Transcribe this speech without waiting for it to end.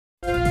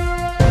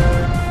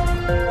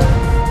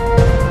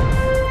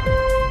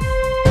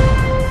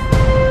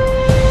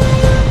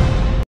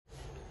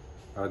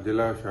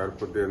ਜ਼ਿਲ੍ਹਾ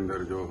ਹੁਸ਼ਿਆਰਪੁਰ ਦੇ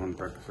ਅੰਦਰ ਜੋ ਹੁਣ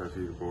ਤੱਕ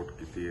ਅਸੀਂ ਰਿਪੋਰਟ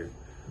ਕੀਤੀ ਹੈ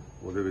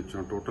ਉਹਦੇ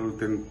ਵਿੱਚੋਂ ਟੋਟਲ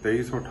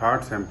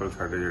 2368 ਸੈਂਪਲ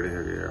ਸਾਡੇ ਜਿਹੜੇ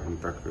ਹੈਗੇ ਆ ਹੁਣ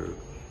ਤੱਕ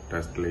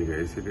ਟੈਸਟ ਲਈ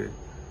ਗਏ ਸੀਗੇ,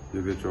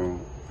 ਜਿਹਦੇ ਚੋਂ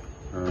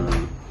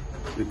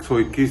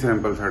 121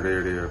 ਸੈਂਪਲ ਸਾਡੇ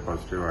ਜਿਹੜੇ ਆ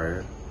ਪੋਜ਼ਿਟਿਵ ਆਏ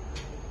ਆ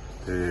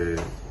ਤੇ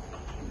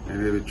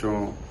ਇਹਦੇ ਵਿੱਚੋਂ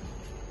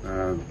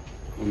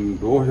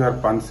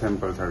 2005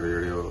 ਸੈਂਪਲ ਸਾਡੇ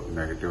ਜਿਹੜੇ ਉਹ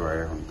ਨੈਗੇਟਿਵ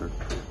ਆਏ ਹੁਣ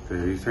ਤੱਕ।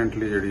 ਤੇ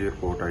ਰੀਸੈਂਟਲੀ ਜਿਹੜੀ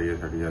ਰਿਪੋਰਟ ਆਈ ਹੈ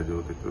ਸਾਡੀ ਅੱਜ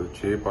ਉਹਦੇ ਤੋਂ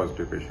 6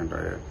 ਪੋਜ਼ਿਟਿਵ ਪੇਸ਼ੈਂਟ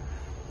ਆਏ ਆ,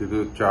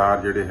 ਜਿਹਦੇ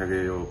 4 ਜਿਹੜੇ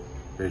ਹੈਗੇ ਉਹ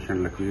ਪੇਸ਼ੈਂਟ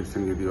ਲਖਵੀਰ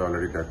ਸਿੰਘ ਦੀ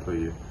ਆਲਰੇਡੀ ਡੈਥ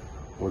ਹੋਈ ਹੈ,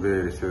 ਉਹਦੇ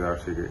ਰਿਸ਼ਤੇਦਾਰ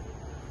ਸੀਗੇ,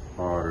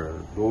 ਔਰ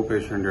 2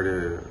 ਪੇਸ਼ੈਂਟ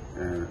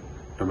ਜਿਹੜੇ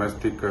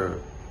ਡੋਮੈਸਟਿਕ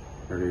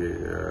ਜਿਹੜੇ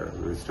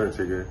ਵਿਜ਼ਟਰ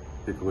ਸੀਗੇ,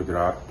 ਇੱਕ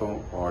ਗੁਜਰਾਤ ਤੋਂ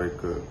ਔਰ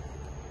ਇੱਕ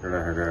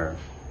ਜਿਹੜਾ ਹੈਗਾ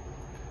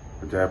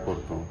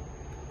ਜੈਪੁਰ ਤੋਂ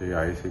ਇਹ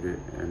ਆਏ ਸੀਗੇ।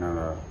 ਇਹਨਾਂ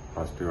ਦਾ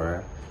ਪੋਜ਼ਿਟਿਵ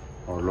ਆਇਆ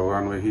ਔਰ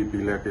ਲੋਕਾਂ ਨੂੰ ਇਹੀ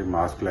ਅਪੀਲ ਹੈ ਕਿ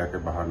ਮਾਸਕ ਲੈ ਕੇ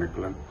ਬਾਹਰ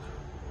ਨਿਕਲਣ,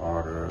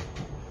 ਔਰ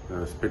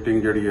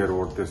ਸਪਿਟਿੰਗ ਜਿਹੜੀ ਹੈ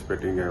ਰੋਡ ਤੇ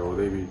ਸਪਿਟਿੰਗ ਹੈ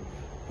ਉਹਦੇ ਵੀ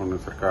ਹੁਣ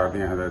ਸਰਕਾਰ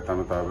ਦੀਆਂ ਹਦਾਇਤਾਂ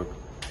ਮੁਤਾਬਕ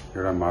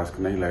ਜਿਹੜਾ ਮਾਸਕ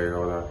ਨਹੀਂ ਲਾਏਗਾ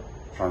ਉਹਦਾ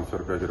 500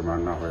 ਰੁਪਏ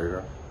ਜੁਰਮਾਨਾ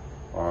ਹੋਏਗਾ,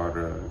 ਔਰ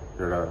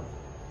ਜਿਹੜਾ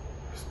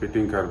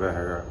ਸਪਿਟਿੰਗ ਕਰਦਾ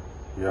ਹੈਗਾ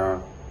ਜਾਂ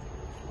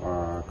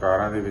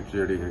ਕਾਰਾਂ ਦੇ ਵਿੱਚ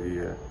ਜਿਹੜੀ ਹੈਗੀ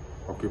ਹੈ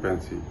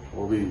ਆਕਿਊਪੈਂਸੀ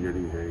ਉਹ ਵੀ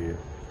ਜਿਹੜੀ ਹੈਗੀ ਹੈ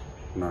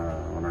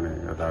ਉਹਨਾਂ ਨੇ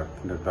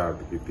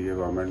ਨਿਰਧਾਰਿਤ ਕੀਤੀ ਹੈ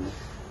ਗਵਰਨਮੈਂਟ ਨੇ,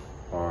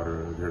 ਔਰ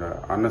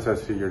ਜਿਹੜਾ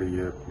ਅਨਨੈਸੈਸਰੀ ਜਿਹੜੀ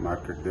ਹੈ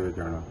ਮਾਰਕੀਟ ਦੇ ਵਿੱਚ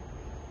ਜਾਣਾ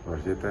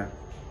ਵਰਜਿਤ ਹੈ,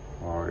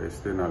 ਔਰ ਇਸ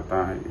ਦੇ ਨਾਲ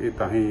ਤਾਂ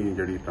ਹੀ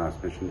ਜਿਹੜੀ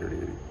ਟ੍ਰਾਂਸਮਿਸ਼ਨ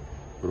ਜਿਹੜੀ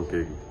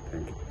ਰੁਕੇਗੀ।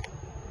 Thank you.